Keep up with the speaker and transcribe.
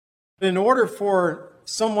In order for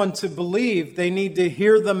someone to believe, they need to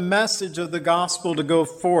hear the message of the gospel to go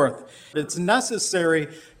forth. It's necessary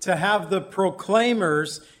to have the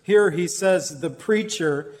proclaimers, here he says the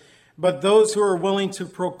preacher, but those who are willing to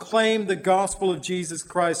proclaim the gospel of Jesus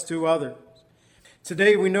Christ to others.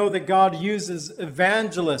 Today we know that God uses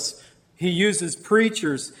evangelists, he uses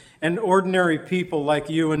preachers and ordinary people like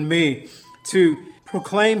you and me to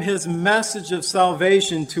proclaim his message of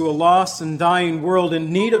salvation to a lost and dying world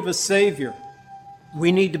in need of a Savior.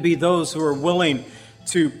 We need to be those who are willing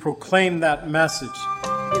to proclaim that message.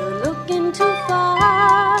 You're looking too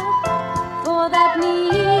far for that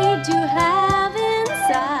need you have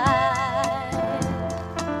inside.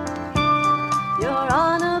 You're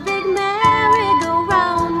on a big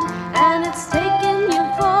merry-go-round and it's taking you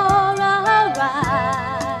for a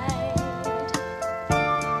ride.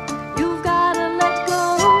 You've got to let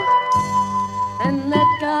go and let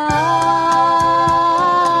God.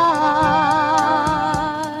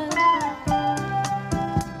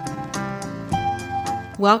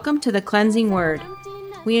 Welcome to the Cleansing Word.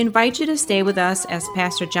 We invite you to stay with us as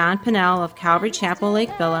Pastor John Pennell of Calvary Chapel,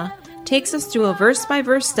 Lake Villa, takes us through a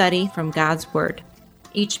verse-by-verse study from God's Word.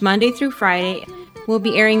 Each Monday through Friday, we'll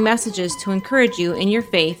be airing messages to encourage you in your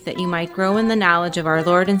faith that you might grow in the knowledge of our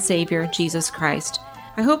Lord and Savior, Jesus Christ.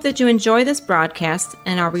 I hope that you enjoy this broadcast,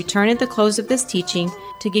 and I'll return at the close of this teaching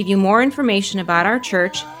to give you more information about our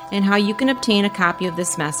church and how you can obtain a copy of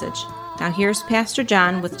this message. Now here's Pastor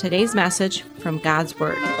John with today's message from God's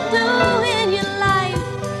Word.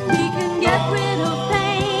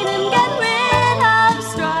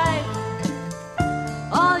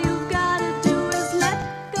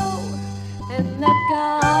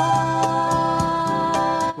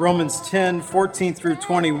 Romans 10, 14 through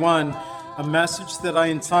 21, a message that I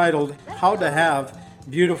entitled, How to Have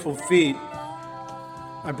Beautiful Feet.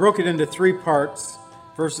 I broke it into three parts,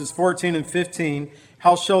 verses 14 and 15.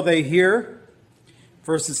 How shall they hear?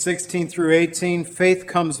 Verses 16 through 18, faith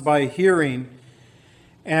comes by hearing.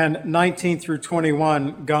 And 19 through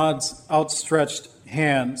 21, God's outstretched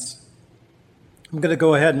hands. I'm going to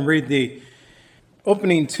go ahead and read the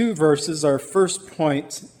opening two verses, our first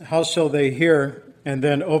point, how shall they hear, and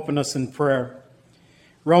then open us in prayer.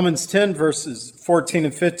 Romans 10 verses 14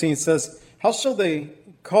 and 15 says, how shall they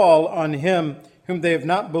call on him whom they have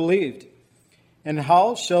not believed? And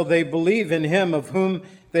how shall they believe in him of whom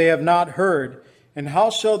they have not heard? And how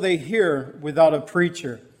shall they hear without a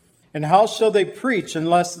preacher? And how shall they preach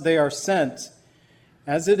unless they are sent?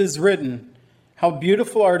 As it is written, how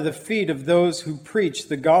beautiful are the feet of those who preach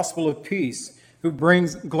the gospel of peace, who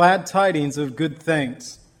brings glad tidings of good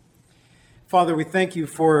things. Father, we thank you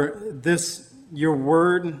for this, your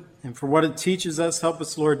word, and for what it teaches us. Help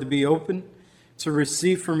us, Lord, to be open to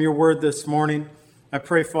receive from your word this morning. I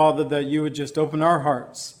pray, Father, that you would just open our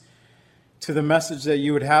hearts to the message that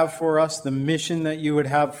you would have for us, the mission that you would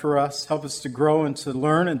have for us. Help us to grow and to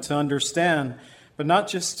learn and to understand, but not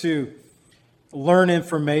just to learn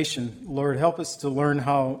information. Lord, help us to learn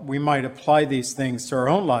how we might apply these things to our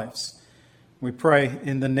own lives. We pray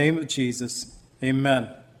in the name of Jesus. Amen.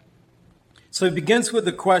 So it begins with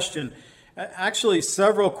a question, actually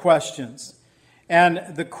several questions.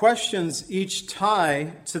 And the questions each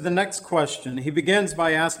tie to the next question. He begins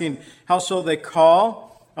by asking, how shall they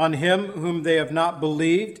call on him whom they have not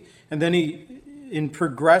believed? And then in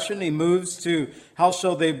progression, he moves to, how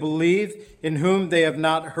shall they believe in whom they have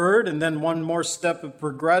not heard? And then one more step of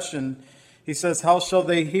progression. He says, how shall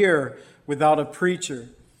they hear without a preacher?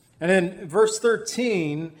 And in verse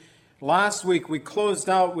 13, last week we closed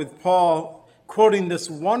out with Paul quoting this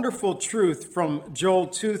wonderful truth from Joel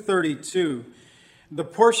 2:32. The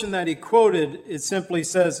portion that he quoted, it simply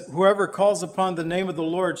says, whoever calls upon the name of the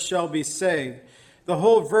Lord shall be saved. The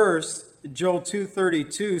whole verse, Joel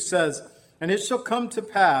 2:32, says, and it shall come to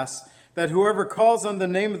pass that whoever calls on the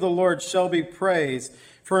name of the Lord shall be praised.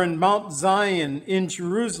 For in Mount Zion, in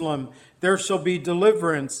Jerusalem, there shall be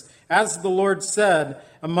deliverance, as the Lord said,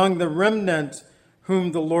 among the remnant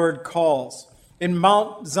whom the Lord calls. In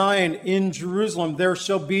Mount Zion, in Jerusalem, there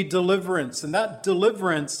shall be deliverance. And that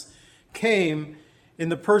deliverance came in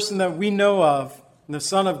the person that we know of, the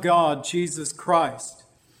Son of God, Jesus Christ.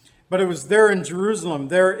 But it was there in Jerusalem,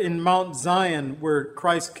 there in Mount Zion, where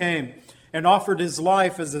Christ came and offered his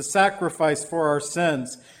life as a sacrifice for our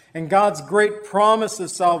sins. And God's great promise of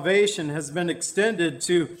salvation has been extended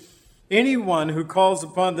to anyone who calls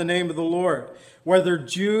upon the name of the Lord, whether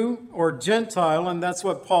Jew or Gentile, and that's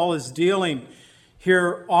what Paul is dealing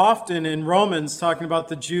here often in Romans, talking about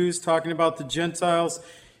the Jews, talking about the Gentiles.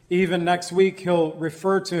 Even next week, he'll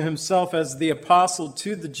refer to himself as the apostle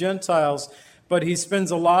to the Gentiles. but he spends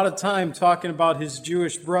a lot of time talking about his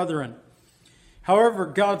Jewish brethren. However,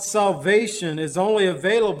 God's salvation is only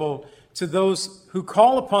available to those who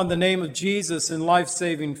call upon the name of Jesus in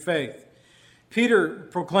life-saving faith. Peter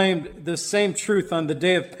proclaimed the same truth on the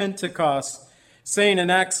day of Pentecost, saying in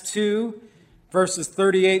Acts 2, verses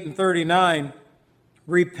 38 and 39,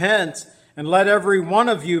 "Repent and let every one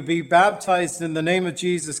of you be baptized in the name of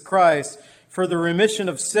Jesus Christ for the remission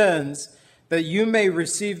of sins, that you may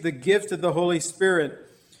receive the gift of the Holy Spirit.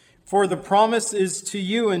 For the promise is to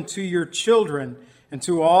you and to your children and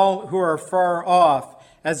to all who are far off,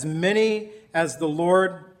 as many as the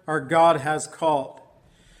Lord our God has called."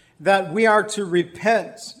 That we are to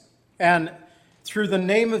repent and through the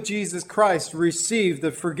name of Jesus Christ receive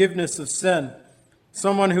the forgiveness of sin.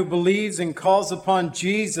 Someone who believes and calls upon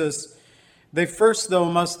Jesus, they first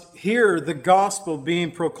though must hear the gospel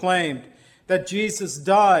being proclaimed, that Jesus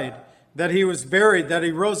died, that he was buried, that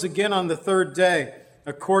he rose again on the third day,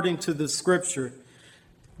 according to the scripture.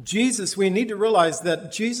 We need to realize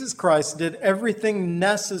that Jesus Christ did everything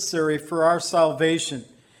necessary for our salvation.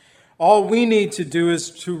 All we need to do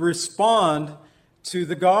is to respond to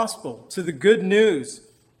the gospel, to the good news,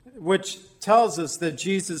 which tells us that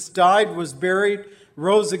Jesus died, was buried,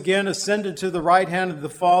 rose again, ascended to the right hand of the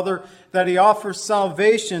Father, that he offers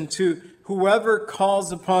salvation to whoever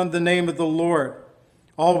calls upon the name of the Lord.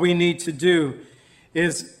 All we need to do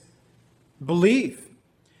is believe.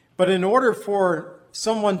 But in order for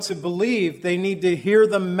someone to believe, they need to hear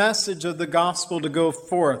the message of the gospel to go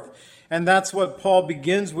forth. And that's what Paul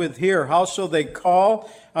begins with here. How shall they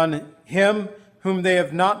call on him whom they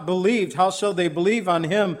have not believed? How shall they believe on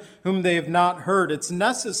him whom they have not heard? It's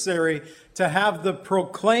necessary to have the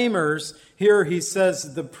proclaimers. Here he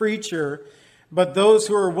says the preacher, but those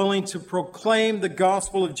who are willing to proclaim the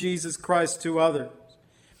gospel of Jesus Christ to others.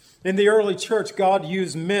 In the early church, God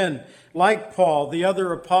used men like Paul, the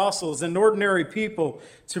other apostles, and ordinary people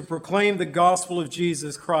to proclaim the gospel of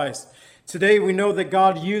Jesus Christ. Today, we know that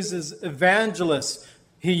God uses evangelists.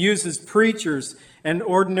 He uses preachers and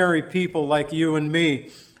ordinary people like you and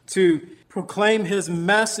me to proclaim his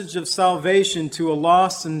message of salvation to a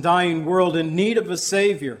lost and dying world in need of a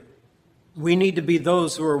Savior. We need to be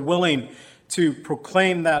those who are willing to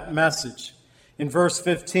proclaim that message. In verse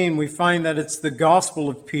 15, we find that it's the gospel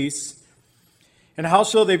of peace. And how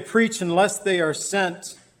shall they preach unless they are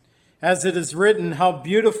sent? As it is written, how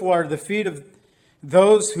beautiful are the feet of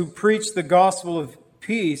those who preach the gospel of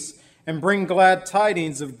peace and bring glad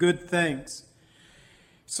tidings of good things.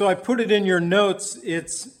 So I put it in your notes.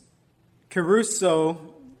 It's kerusso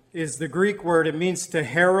is the Greek word. It means to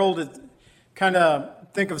herald. It kind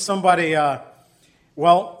of think of somebody, a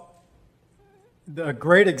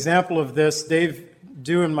great example of this, Dave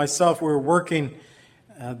Dew and myself, we were working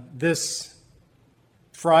this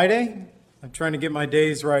Friday. I'm trying to get my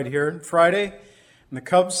days right here. Friday, and the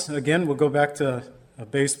Cubs, again, we'll go back to a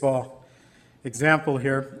baseball example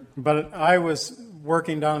here. But I was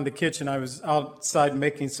working down in the kitchen. I was outside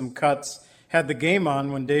making some cuts, had the game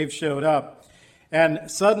on when Dave showed up.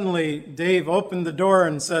 And suddenly, Dave opened the door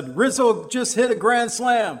and said, "Rizzo just hit a grand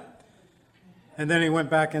slam." And then he went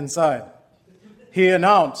back inside. He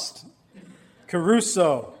announced,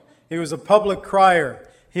 kerusso, he was a public crier.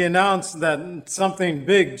 He announced that something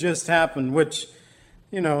big just happened, which,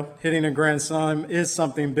 hitting a grand slam is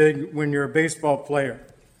something big when you're a baseball player.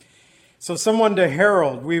 So someone to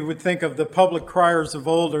herald, we would think of the public criers of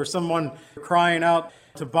old, or someone crying out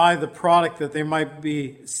to buy the product that they might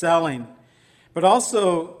be selling. But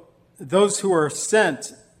also those who are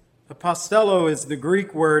sent. Apostello is the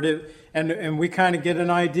Greek word, and we kind of get an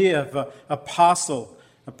idea of apostle.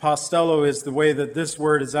 Apostello is the way that this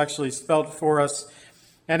word is actually spelt for us.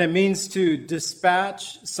 And it means to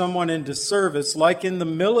dispatch someone into service, like in the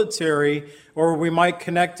military, or we might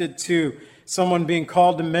connect it to someone being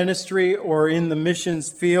called to ministry or in the missions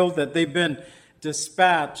field, that they've been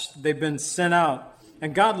dispatched, they've been sent out.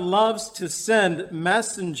 And God loves to send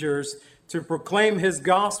messengers to proclaim his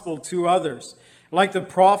gospel to others. Like the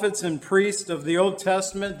prophets and priests of the Old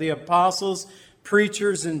Testament, the apostles,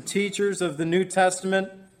 preachers and teachers of the New Testament.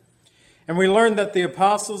 And we learn that the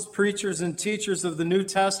apostles, preachers, and teachers of the New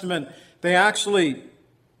Testament, they actually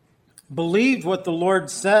believed what the Lord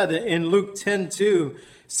said in Luke 10:2,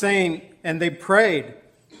 saying, and they prayed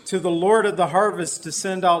to the Lord of the harvest to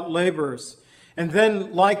send out laborers. And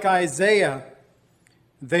then, like Isaiah,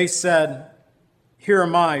 they said, "Here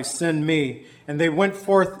am I, send me." And they went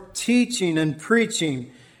forth teaching and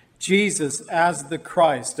preaching Jesus as the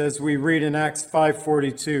Christ, as we read in Acts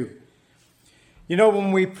 5:42.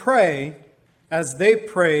 When we pray, as they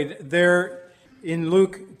prayed there in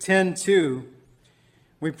Luke 10:2,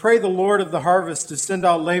 we pray the Lord of the harvest to send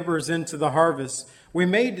out laborers into the harvest, we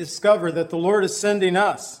may discover that the Lord is sending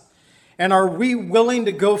us. And are we willing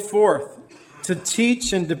to go forth to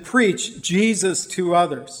teach and to preach Jesus to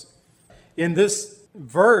others? In this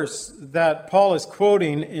verse that Paul is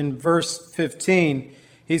quoting in verse 15,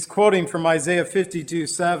 he's quoting from Isaiah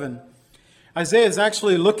 52:7. Isaiah is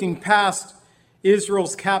actually looking past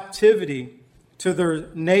Israel's captivity to their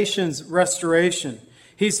nation's restoration.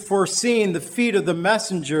 He's foreseeing the feet of the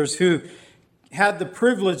messengers who had the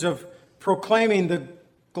privilege of proclaiming the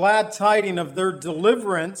glad tidings of their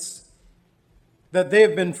deliverance, that they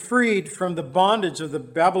have been freed from the bondage of the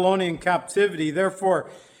Babylonian captivity. Therefore,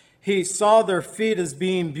 he saw their feet as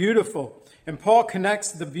being beautiful. And Paul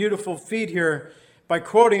connects the beautiful feet here by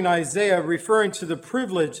quoting Isaiah, referring to the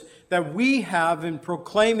privilege that we have in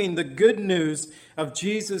proclaiming the good news of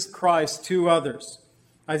Jesus Christ to others.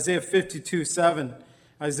 Isaiah 52:7.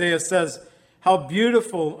 Isaiah says, "How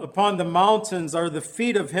beautiful upon the mountains are the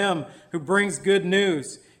feet of him who brings good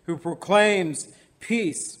news, who proclaims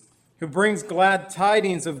peace, who brings glad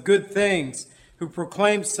tidings of good things, who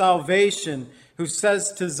proclaims salvation, who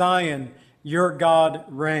says to Zion, your God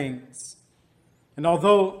reigns." And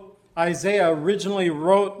although Isaiah originally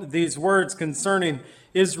wrote these words concerning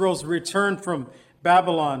Israel's return from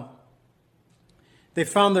Babylon, they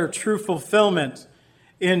found their true fulfillment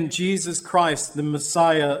in Jesus Christ, the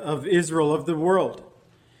Messiah of Israel, of the world.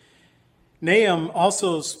 Nahum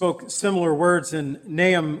also spoke similar words in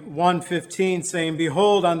Nahum 1:15, saying,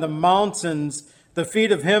 "Behold, on the mountains the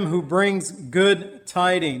feet of him who brings good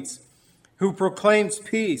tidings, who proclaims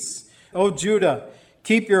peace. O Judah,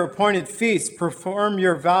 keep your appointed feasts, perform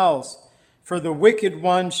your vows, for the wicked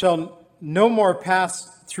one shall no more pass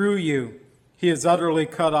through you. He is utterly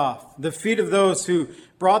cut off." The feet of those who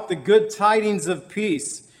brought the good tidings of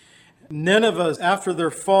peace. Nineveh, after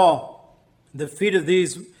their fall, the feet of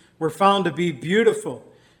these were found to be beautiful.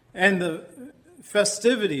 And the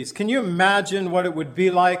festivities, can you imagine what it would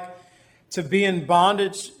be like to be in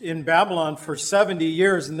bondage in Babylon for 70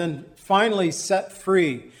 years and then finally set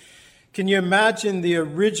free? Can you imagine the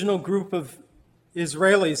original group of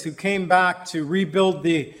Israelis who came back to rebuild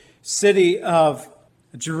the city of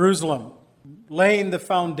Jerusalem, laying the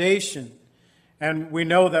foundation? And we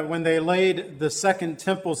know that when they laid the second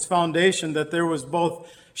temple's foundation, that there was both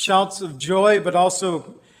shouts of joy, but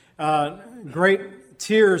also great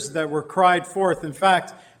tears that were cried forth. In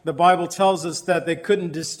fact, the Bible tells us that they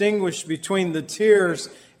couldn't distinguish between the tears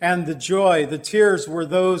and the joy. The tears were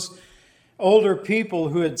those older people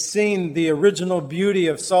who had seen the original beauty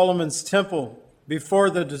of Solomon's temple before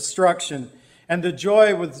the destruction. And the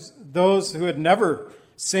joy was those who had never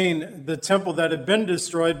seen the temple that had been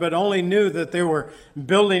destroyed, but only knew that they were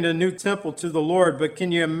building a new temple to the Lord. But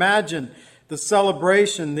can you imagine the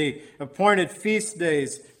celebration, the appointed feast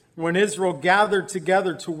days, when Israel gathered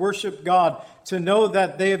together to worship God, to know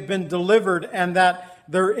that they have been delivered and that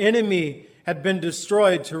their enemy had been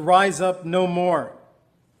destroyed, to rise up no more?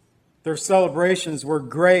 Their celebrations were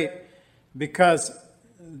great because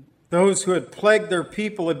those who had plagued their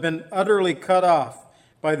people had been utterly cut off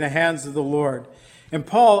by the hands of the Lord. And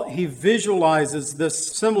Paul, he visualizes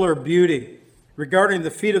this similar beauty regarding the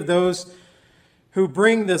feet of those who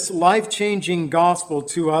bring this life-changing gospel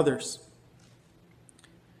to others.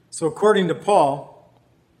 So according to Paul,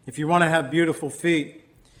 if you want to have beautiful feet,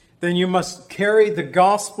 then you must carry the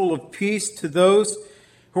gospel of peace to those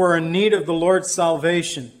who are in need of the Lord's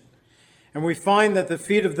salvation. And we find that the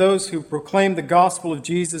feet of those who proclaim the gospel of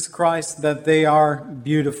Jesus Christ, that they are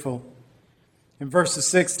beautiful. In verses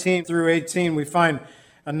 16 through 18, we find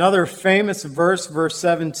another famous verse, verse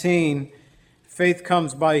 17. Faith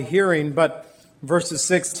comes by hearing, but verses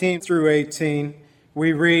 16 through 18,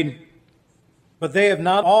 we read, "But they have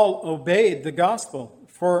not all obeyed the gospel.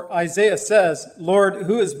 For Isaiah says, 'Lord,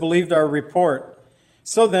 who has believed our report?'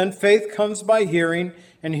 So then, faith comes by hearing,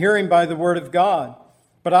 and hearing by the word of God.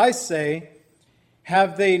 But I say,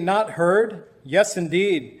 have they not heard? Yes,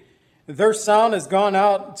 indeed. Their sound has gone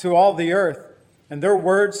out to all the earth, and their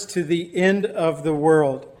words to the end of the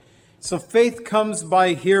world." So faith comes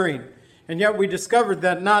by hearing. And yet we discovered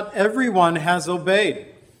that not everyone has obeyed.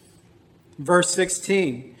 Verse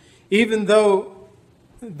 16, even though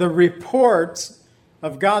the report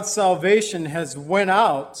of God's salvation has went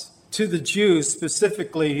out to the Jews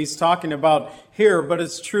specifically, he's talking about here, but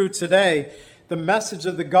it's true today. The message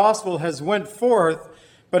of the gospel has went forth,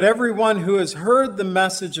 but everyone who has heard the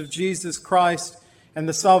message of Jesus Christ and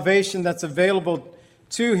the salvation that's available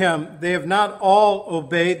to him, they have not all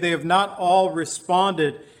obeyed, they have not all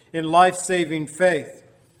responded in life-saving faith.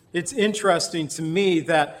 It's interesting to me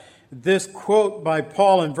that this quote by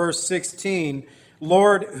Paul in verse 16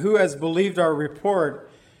 Lord, who has believed our report,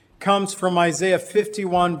 comes from Isaiah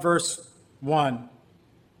 51, verse 1.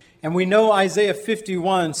 And we know Isaiah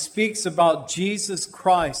 51 speaks about Jesus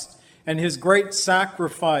Christ and his great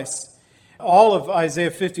sacrifice. All of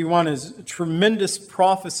Isaiah 51 is a tremendous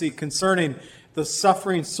prophecy concerning the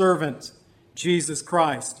suffering servant, Jesus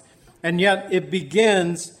Christ. And yet it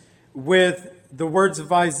begins with the words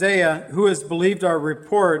of Isaiah, who has believed our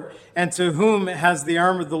report, and to whom has the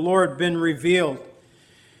arm of the Lord been revealed.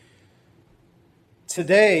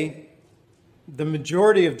 Today, the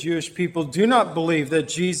majority of Jewish people do not believe that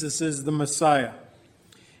Jesus is the Messiah.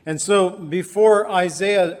 And so before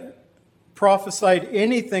Isaiah prophesied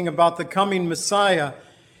anything about the coming Messiah,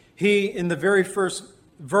 he, in the very first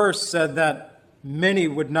verse, said that many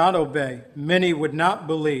would not obey, many would not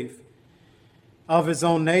believe of his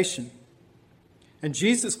own nation. And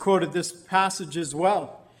Jesus quoted this passage as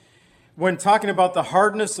well when talking about the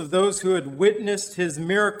hardness of those who had witnessed his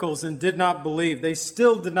miracles and did not believe. They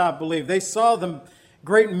still did not believe. They saw the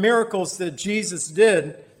great miracles that Jesus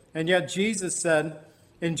did, and yet Jesus said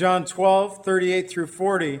in John 12, 38 through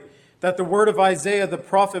 40, that the word of Isaiah the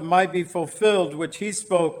prophet might be fulfilled, which he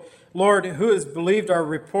spoke, Lord, who has believed our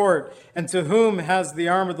report, and to whom has the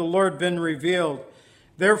arm of the Lord been revealed?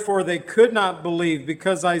 Therefore they could not believe,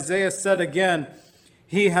 because Isaiah said again,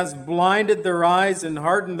 he has blinded their eyes and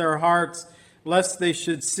hardened their hearts, lest they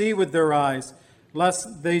should see with their eyes,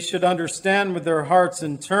 lest they should understand with their hearts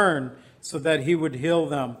and turn, so that he would heal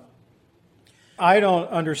them. I don't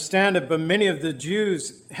understand it, but many of the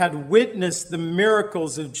Jews had witnessed the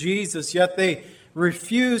miracles of Jesus, yet they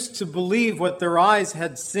refused to believe what their eyes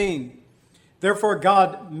had seen. Therefore,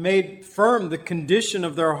 God made firm the condition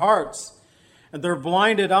of their hearts, and their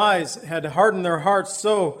blinded eyes had hardened their hearts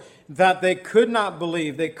so that they could not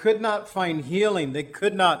believe, they could not find healing, they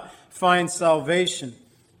could not find salvation.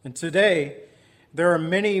 And today, there are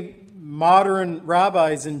many modern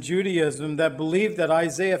rabbis in Judaism that believe that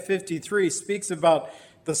Isaiah 53 speaks about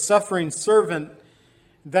the suffering servant,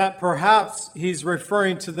 that perhaps he's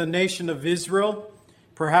referring to the nation of Israel,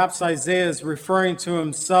 perhaps Isaiah is referring to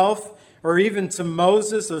himself, or even to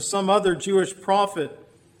Moses or some other Jewish prophet.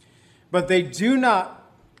 But they do not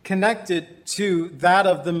connect it to that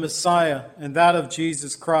of the Messiah and that of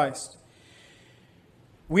Jesus Christ.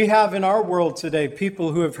 We have in our world today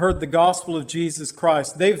people who have heard the gospel of Jesus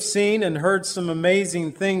Christ. They've seen and heard some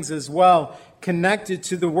amazing things as well connected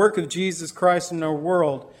to the work of Jesus Christ in our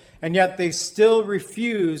world, and yet they still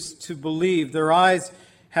refuse to believe. Their eyes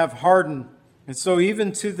have hardened. And so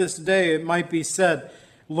even to this day it might be said,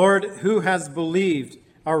 Lord, who has believed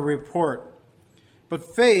our report?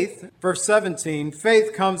 But faith, verse 17,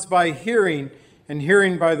 faith comes by hearing, and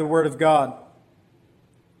hearing by the word of God.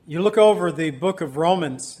 You look over the book of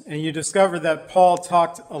Romans, and you discover that Paul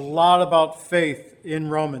talked a lot about faith in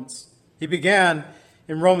Romans. He began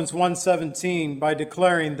in Romans 1:17 by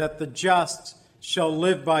declaring that the just shall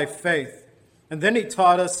live by faith. And then he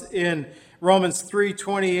taught us in Romans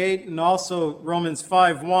 3:28 and also Romans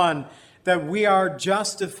 5:1 that we are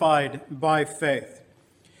justified by faith.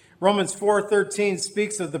 Romans 4:13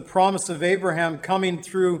 speaks of the promise of Abraham coming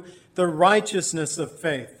through the righteousness of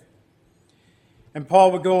faith. And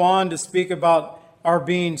Paul would go on to speak about our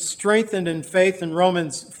being strengthened in faith in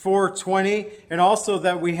Romans 4:20, and also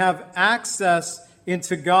that we have access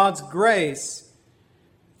into God's grace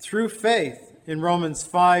through faith in Romans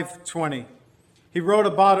 5:20. He wrote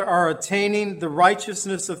about our attaining the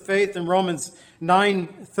righteousness of faith in Romans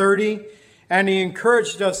 9:30, and he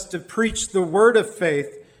encouraged us to preach the word of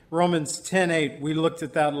faith, Romans 10:8. We looked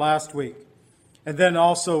at that last week. And then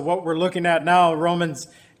also what we're looking at now, Romans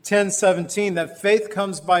 10:17, that faith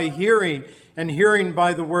comes by hearing, and hearing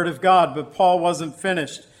by the word of God. But Paul wasn't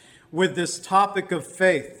finished with this topic of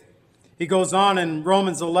faith. He goes on in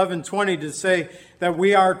Romans 11:20 to say that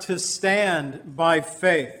we are to stand by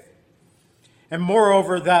faith. And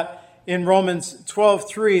moreover, that in Romans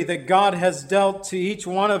 12:3, that God has dealt to each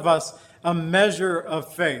one of us a measure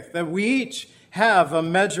of faith, that we each have a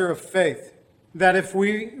measure of faith, that if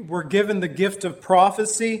we were given the gift of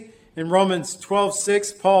prophecy, in Romans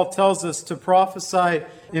 12:6, Paul tells us to prophesy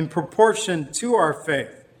in proportion to our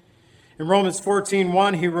faith. In Romans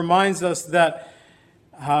 14:1, he reminds us that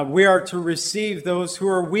we are to receive those who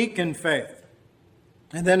are weak in faith.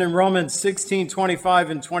 And then in Romans 16:25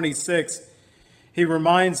 and 26, he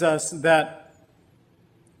reminds us that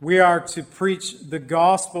we are to preach the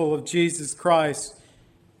gospel of Jesus Christ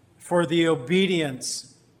for the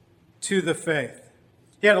obedience to the faith.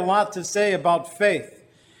 He had a lot to say about faith,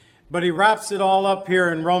 but he wraps it all up here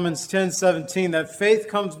in Romans 10:17, that faith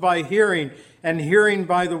comes by hearing, and hearing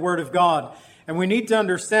by the word of God. And we need to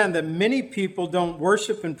understand that many people don't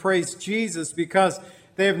worship and praise Jesus because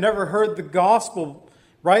they have never heard the gospel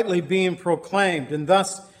rightly being proclaimed. And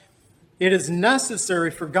thus, it is necessary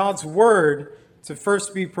for God's word to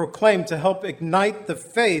first be proclaimed to help ignite the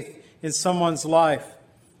faith in someone's life.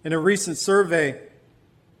 In a recent survey,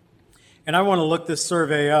 and I want to look this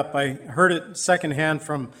survey up. I heard it secondhand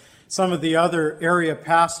from some of the other area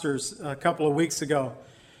pastors a couple of weeks ago.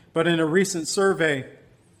 But in a recent survey,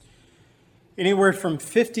 anywhere from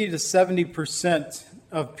 50 to 70%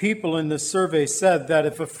 of people in this survey said that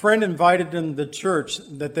if a friend invited them to church,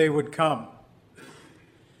 that they would come.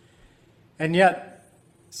 And yet,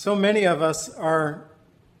 so many of us are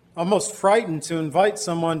almost frightened to invite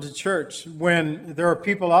someone to church when there are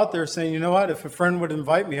people out there saying, you know what, if a friend would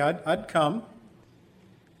invite me, I'd come.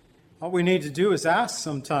 All we need to do is ask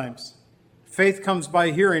sometimes. Faith comes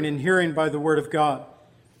by hearing, and hearing by the word of God.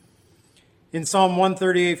 In Psalm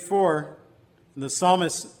 138:4, the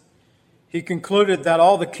psalmist, he concluded that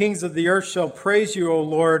all the kings of the earth shall praise you, O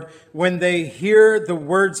Lord, when they hear the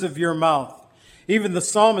words of your mouth. Even the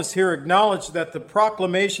psalmist here acknowledged that the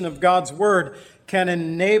proclamation of God's word can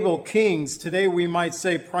enable kings, today we might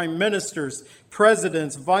say prime ministers,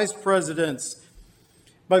 presidents, vice presidents,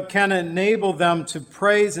 but can enable them to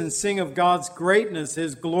praise and sing of God's greatness,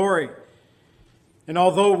 his glory. And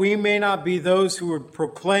although we may not be those who would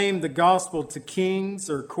proclaim the gospel to kings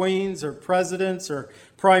or queens or presidents or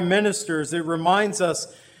prime ministers, it reminds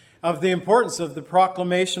us of the importance of the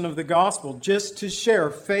proclamation of the gospel. Just to share,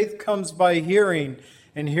 faith comes by hearing,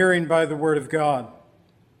 and hearing by the word of God.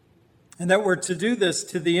 And that we're to do this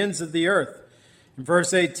to the ends of the earth. In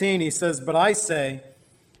verse 18, he says, but I say,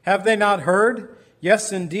 have they not heard?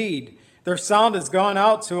 Yes, indeed. Their sound has gone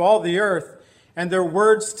out to all the earth, and their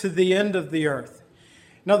words to the end of the earth.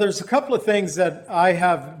 Now, there's a couple of things that I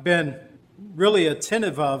have been really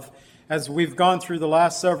attentive of as we've gone through the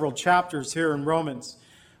last several chapters here in Romans.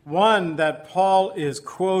 One, that Paul is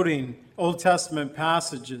quoting Old Testament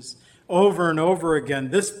passages over and over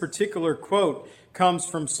again. This particular quote comes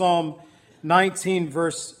from Psalm 19,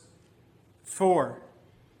 verse 4,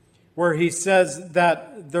 where he says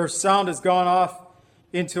that their sound has gone off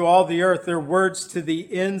into all the earth, their words to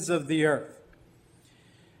the ends of the earth.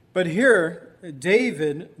 But here,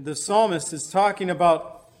 David, the psalmist, is talking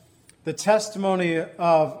about the testimony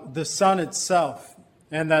of the sun itself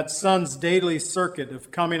and that sun's daily circuit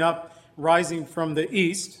of coming up, rising from the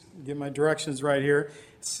east, get my directions right here,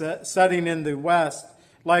 setting in the west.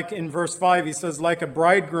 Like in verse 5, he says, like a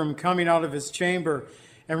bridegroom coming out of his chamber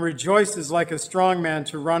and rejoices like a strong man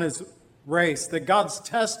to run his race. That God's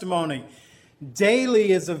testimony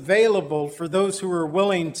daily is available for those who are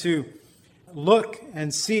willing to look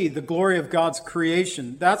and see the glory of God's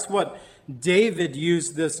creation. That's what David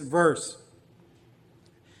used this verse.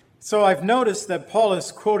 So I've noticed that Paul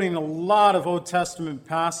is quoting a lot of Old Testament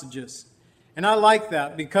passages. And I like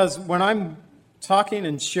that because when I'm talking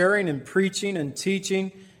and sharing and preaching and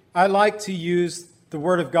teaching, I like to use the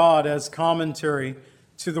Word of God as commentary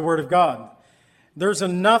to the Word of God. There's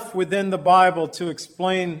enough within the Bible to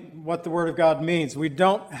explain what the Word of God means. We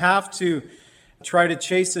don't have to try to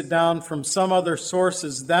chase it down from some other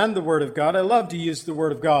sources than the Word of God. I love to use the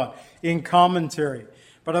Word of God in commentary.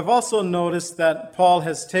 But I've also noticed that Paul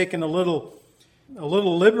has taken a little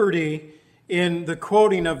liberty in the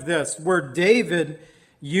quoting of this, where David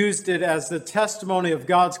used it as the testimony of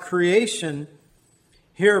God's creation.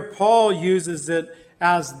 Here, Paul uses it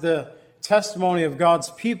as the testimony of God's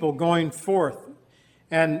people going forth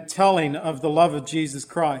and telling of the love of Jesus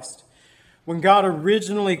Christ. When God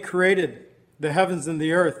originally created the heavens and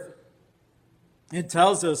the earth, it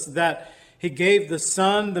tells us that he gave the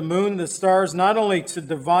sun, the moon, the stars, not only to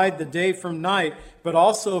divide the day from night, but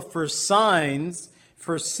also for signs,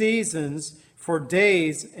 for seasons, for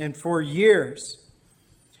days, and for years.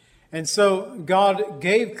 And so God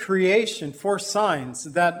gave creation for signs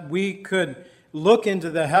that we could look into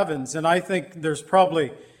the heavens. And I think there's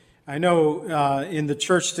probably, I know in the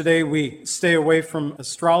church today we stay away from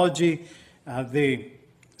astrology, the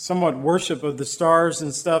somewhat worship of the stars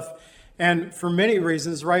and stuff. And for many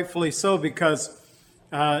reasons, rightfully so, because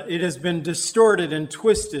it has been distorted and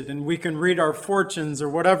twisted, and we can read our fortunes or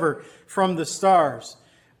whatever from the stars.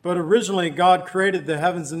 But originally, God created the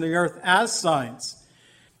heavens and the earth as signs.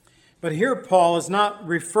 But here, Paul is not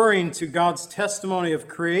referring to God's testimony of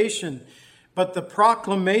creation, but the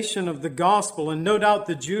proclamation of the gospel. And no doubt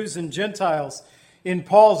the Jews and Gentiles in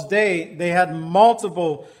Paul's day, they had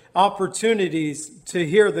multiple opportunities to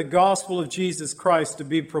hear the gospel of Jesus Christ to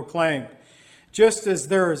be proclaimed. Just as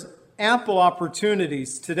there's ample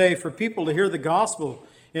opportunities today for people to hear the gospel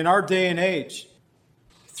in our day and age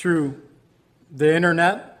through the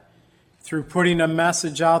internet, through putting a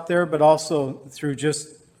message out there, but also through just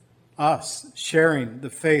us sharing the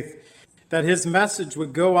faith, that his message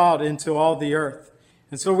would go out into all the earth.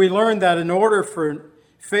 And so we learned that in order for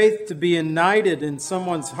faith to be ignited in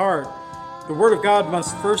someone's heart, the Word of God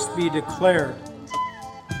must first be declared.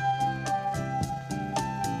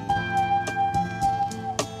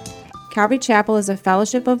 Calvary Chapel is a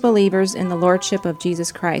fellowship of believers in the Lordship of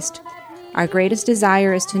Jesus Christ. Our greatest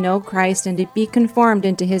desire is to know Christ and to be conformed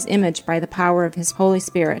into His image by the power of His Holy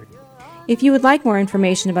Spirit. If you would like more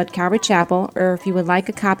information about Calvary Chapel, or if you would like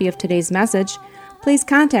a copy of today's message, please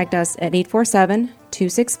contact us at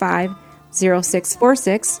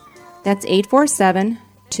 847-265-0646. That's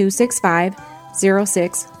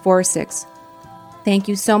 847-265-0646. Thank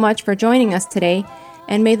you so much for joining us today,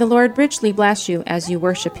 and may the Lord richly bless you as you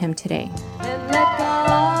worship Him today. And let God